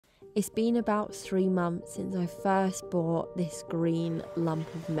It's been about 3 months since I first bought this green lump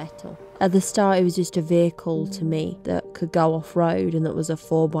of metal. At the start it was just a vehicle to me that could go off-road and that was a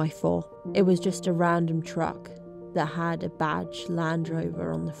 4x4. It was just a random truck that had a badge Land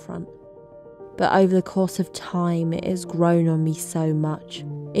Rover on the front. But over the course of time it has grown on me so much.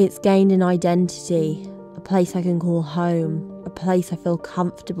 It's gained an identity, a place I can call home, a place I feel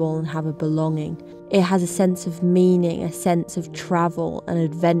comfortable and have a belonging. It has a sense of meaning, a sense of travel and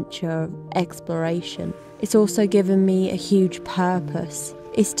adventure, exploration. It's also given me a huge purpose.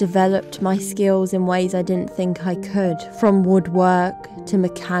 It's developed my skills in ways I didn't think I could, from woodwork to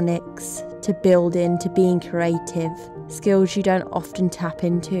mechanics to building to being creative, skills you don't often tap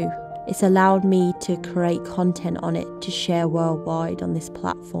into. It's allowed me to create content on it to share worldwide on this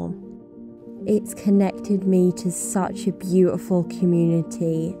platform. It's connected me to such a beautiful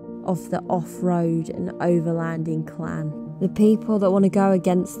community of the off-road and overlanding clan. The people that want to go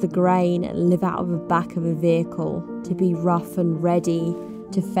against the grain and live out of the back of a vehicle, to be rough and ready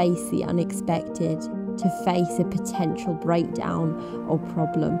to face the unexpected, to face a potential breakdown or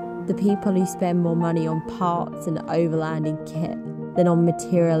problem. The people who spend more money on parts and overlanding kit than on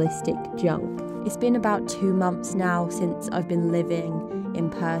materialistic junk. It's been about 2 months now since I've been living in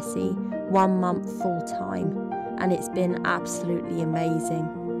Percy, 1 month full time, and it's been absolutely amazing.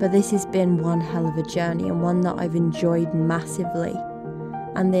 But this has been one hell of a journey and one that I've enjoyed massively.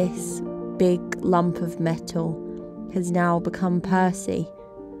 And this big lump of metal has now become Percy,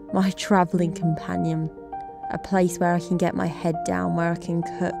 my travelling companion. A place where I can get my head down, where I can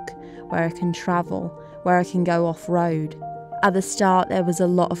cook, where I can travel, where I can go off-road. At the start there was a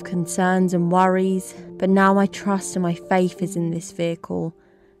lot of concerns and worries, but now my trust and my faith is in this vehicle.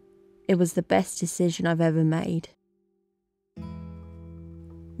 It was the best decision I've ever made.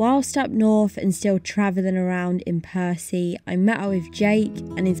 Whilst up north and still travelling around in Percy, I met up with Jake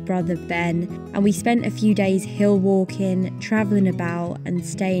and his brother Ben, and we spent a few days hill walking, travelling about and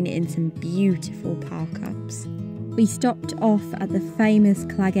staying in some beautiful park-ups. We stopped off at the famous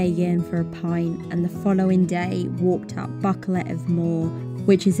Clagagan for a pint, and the following day walked up Buckalew Moor,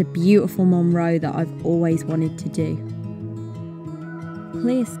 which is a beautiful Monroe that I've always wanted to do.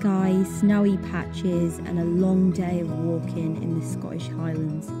 Clear skies, snowy patches and a long day of walking in the Scottish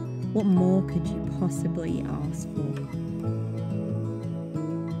Highlands. What more could you possibly ask for?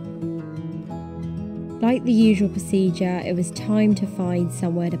 Like the usual procedure, it was time to find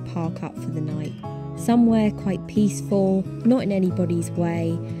somewhere to park up for the night. Somewhere quite peaceful, not in anybody's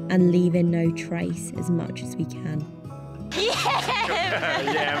way, and leaving no trace as much as we can.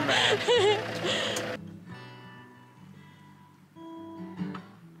 Yeah, man.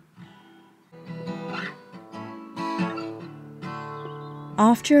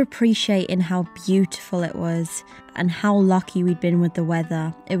 After appreciating how beautiful it was and how lucky we'd been with the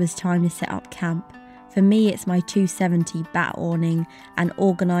weather, it was time to set up camp. For me, it's my 270 bat awning and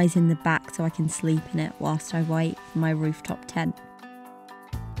organising the back so I can sleep in it whilst I wait for my rooftop tent.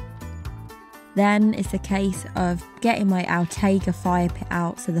 Then it's a case of getting my Altega fire pit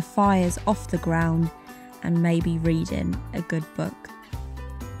out so the fire's off the ground and maybe reading a good book.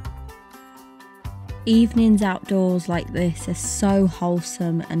 Evenings outdoors like this are so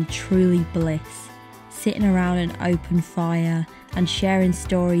wholesome and truly bliss. Sitting around an open fire and sharing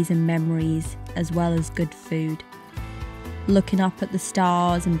stories and memories as well as good food. Looking up at the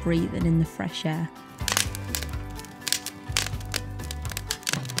stars and breathing in the fresh air.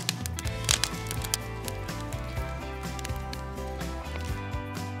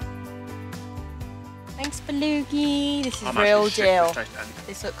 Thanks Belugi, this is real deal.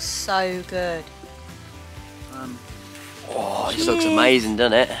 This looks so good. Oh, this looks amazing,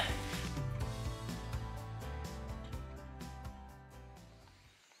 doesn't it?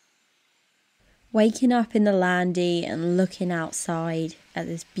 Waking up in the landy and looking outside at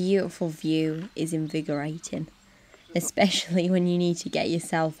this beautiful view is invigorating, especially when you need to get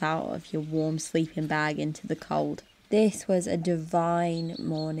yourself out of your warm sleeping bag into the cold. This was a divine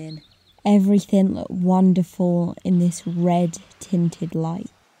morning. Everything looked wonderful in this red tinted light.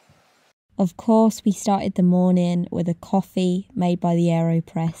 Of course, we started the morning with a coffee made by the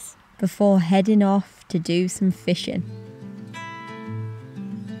AeroPress before heading off to do some fishing.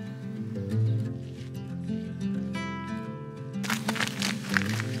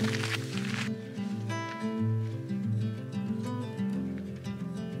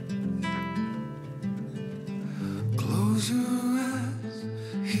 Close your eyes,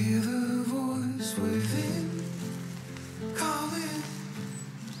 hear the voice within calling.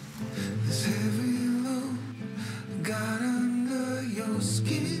 This heavy load got under your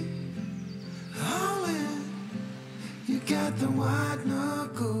skin, all in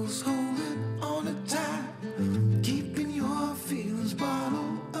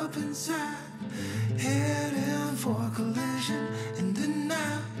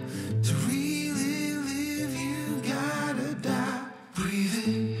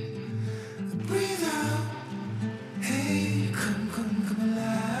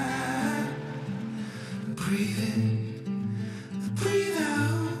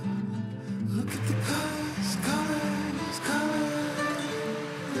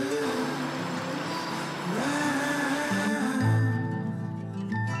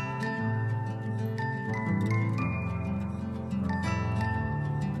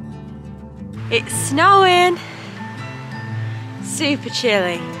It's snowing. Super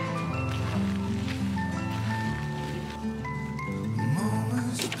chilly.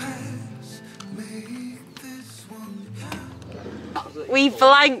 We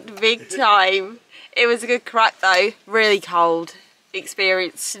blanked big time. It was a good crack though, really cold.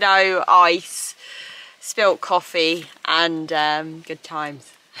 Experienced snow, ice, spilt coffee and good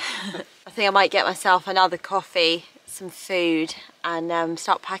times. I think I might get myself another coffee, some food and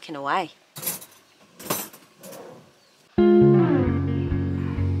start packing away.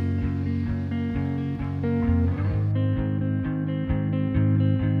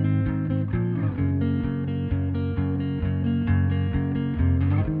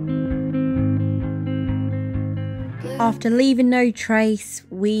 After leaving no trace,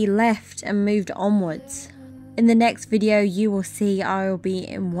 we left and moved onwards. In the next video you will see I will be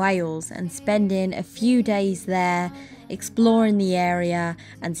in Wales and spending a few days there, exploring the area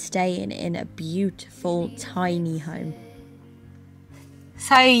and staying in a beautiful tiny home.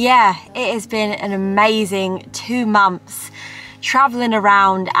 So yeah, it has been an amazing 2 months travelling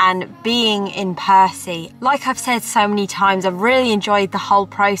around and being in Percy. Like I've said so many times, I've really enjoyed the whole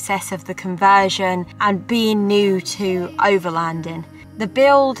process of the conversion and being new to overlanding. The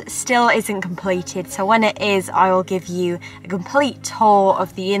build still isn't completed, so when it is, I will give you a complete tour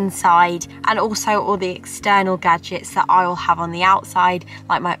of the inside and also all the external gadgets that I will have on the outside,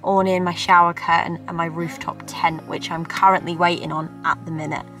 like my awning, my shower curtain and my rooftop tent, which I'm currently waiting on at the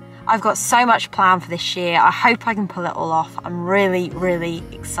minute. I've got so much planned for this year. I hope I can pull it all off. I'm really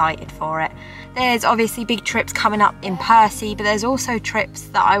excited for it. There's obviously big trips coming up in Percy, but there's also trips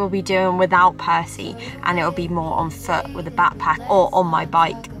that I will be doing without Percy, and it will be more on foot with a backpack or on my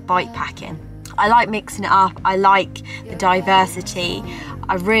bike packing. I like mixing it up. I like the diversity.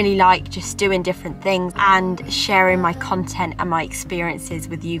 I really like just doing different things and sharing my content and my experiences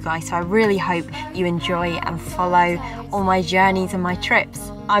with you guys. So I really hope you enjoy and follow all my journeys and my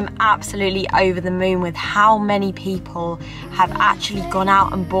trips. I'm absolutely over the moon with how many people have actually gone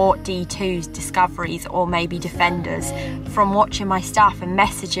out and bought D2s, Discoveries or maybe Defenders from watching my stuff and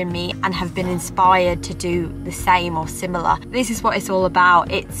messaging me and have been inspired to do the same or similar. This is what it's all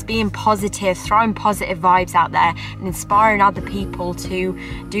about. It's being positive, throwing positive vibes out there and inspiring other people to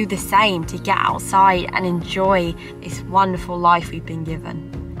do the same, to get outside and enjoy this wonderful life we've been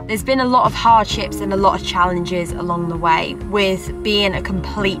given. There's been a lot of hardships and a lot of challenges along the way with being a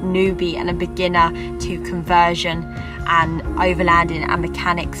complete newbie and a beginner to conversion and overlanding and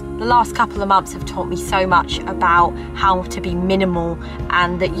mechanics. The last couple of months have taught me so much about how to be minimal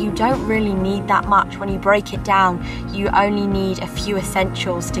and that you don't really need that much. When you break it down, you only need a few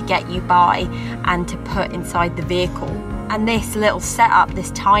essentials to get you by and to put inside the vehicle. And this little setup,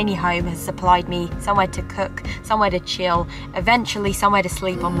 this tiny home, has supplied me somewhere to cook, somewhere to chill, eventually somewhere to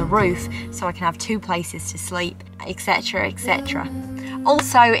sleep on the roof so I can have 2 places to sleep, etc, etc.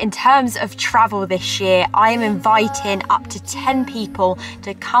 Also, in terms of travel this year, I am inviting up to 10 people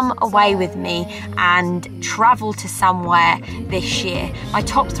to come away with me and travel to somewhere this year. My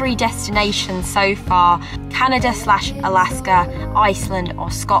top 3 destinations so far: Canada/Alaska, Iceland or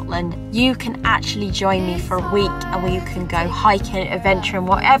Scotland. You can actually join me for a week and you can go hiking, adventuring,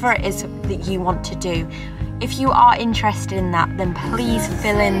 whatever it is that you want to do. If you are interested in that, then please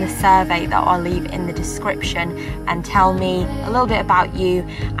fill in the survey that I'll leave in the description and tell me a little bit about you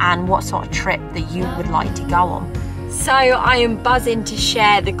and what sort of trip that you would like to go on. So I am buzzing to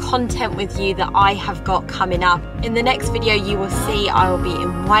share the content with you that I have got coming up. In the next video you will see I will be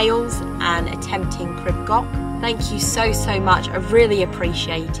in Wales and attempting Crib Goch. Thank you so much, I really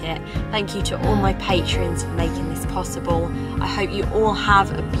appreciate it. Thank you to all my patrons for making this possible. I hope you all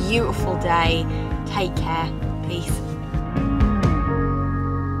have a beautiful day. Take care. Peace.